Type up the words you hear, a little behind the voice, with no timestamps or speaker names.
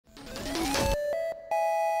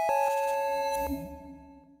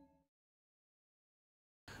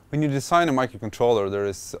When you design a microcontroller, there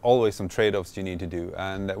is always some trade-offs you need to do.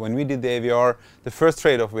 And when we did the AVR, the first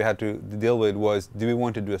trade-off we had to deal with was, do we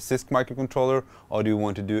want to do a CISC microcontroller or do we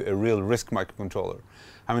want to do a real RISC microcontroller?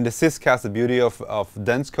 I mean, the CISC has the beauty of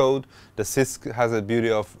dense code. The CISC has the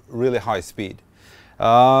beauty of really high speed.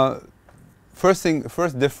 First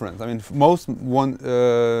difference. I mean, most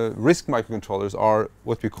RISC microcontrollers are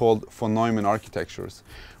what we call von Neumann architectures,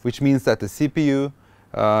 which means that the CPU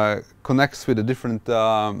connects with the different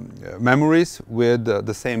memories with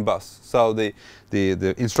the same bus. So the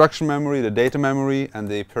instruction memory, the data memory, and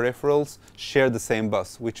the peripherals share the same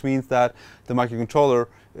bus, which means that the microcontroller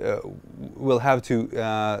will have to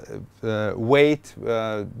wait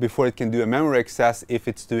before it can do a memory access if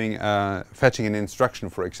it's doing fetching an instruction,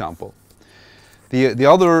 for example. The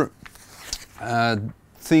other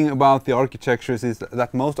thing about the architectures is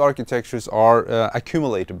that most architectures are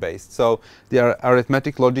accumulator based. So the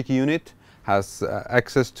arithmetic logic unit has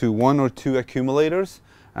access to 1 or 2 accumulators,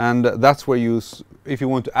 and that's where if you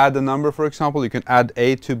want to add a number, for example, you can add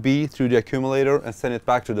A to B through the accumulator and send it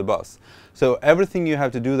back to the bus. So everything you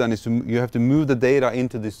have to do then is you have to move the data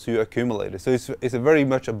into these 2 accumulators. So it's a very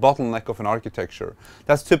much a bottleneck of an architecture.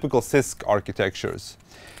 That's typical CISC architectures.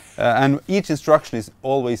 And each instruction is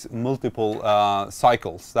always multiple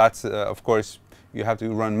cycles. That's, of course, you have to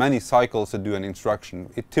run many cycles to do an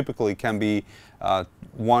instruction. It typically can be 10,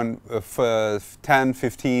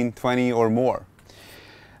 15, 20 or more.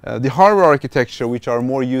 The hardware architecture, which are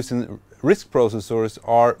more used in RISC processors,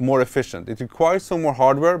 are more efficient. It requires some more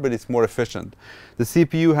hardware, but it's more efficient. The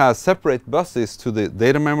CPU has separate buses to the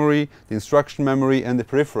data memory, the instruction memory, and the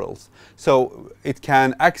peripherals. So it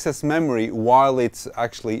can access memory while it's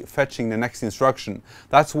actually fetching the next instruction.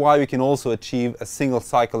 That's why we can also achieve a single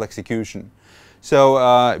cycle execution.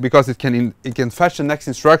 So because it can fetch the next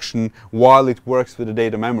instruction while it works with the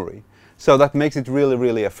data memory. So that makes it really,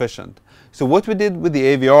 really efficient. So what we did with the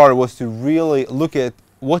AVR was to really look at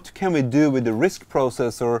what can we do with the RISC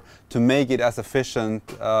processor to make it as efficient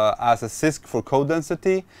as a CISC for code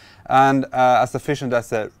density and as efficient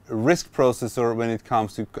as a RISC processor when it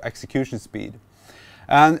comes to execution speed.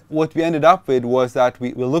 And what we ended up with was that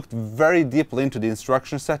we looked very deeply into the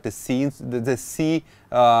instruction set, the C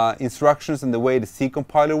instructions and the way the C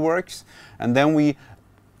compiler works, and then we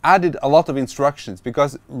added a lot of instructions,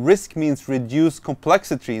 because RISC means reduced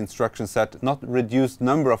complexity instruction set, not reduced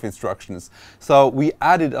number of instructions. So we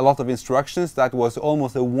added a lot of instructions that was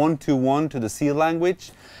almost a one-to-one to the C language.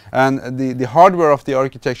 And the hardware of the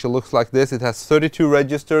architecture looks like this. It has 32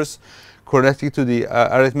 registers connected to the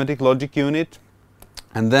arithmetic logic unit,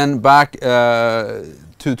 and then back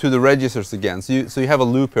to the registers again. So you have a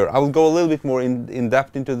loop here. I will go a little bit more in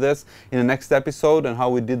depth into this in the next episode and how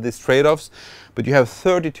we did these trade-offs. But you have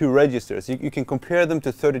 32 registers. You can compare them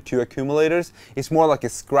to 32 accumulators. It's more like a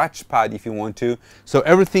scratch pad if you want to. So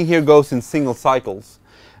everything here goes in single cycles.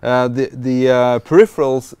 The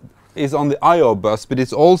peripherals is on the I/O bus, but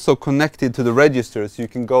it's also connected to the registers. You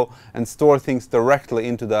can go and store things directly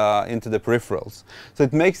into the peripherals. So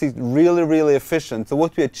it makes it really, really efficient. So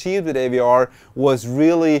what we achieved with AVR was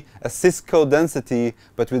really a CISC code density,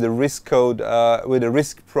 but with a RISC code, with a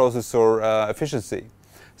RISC processor efficiency.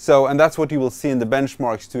 So, and that's what you will see in the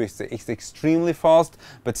benchmarks too. It's extremely fast,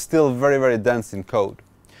 but still very, very dense in code.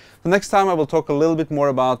 So next time I will talk a little bit more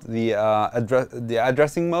about the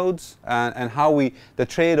addressing modes and how the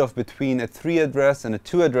trade-off between a 3-address and a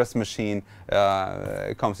 2-address machine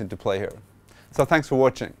comes into play here. So thanks for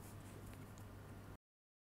watching.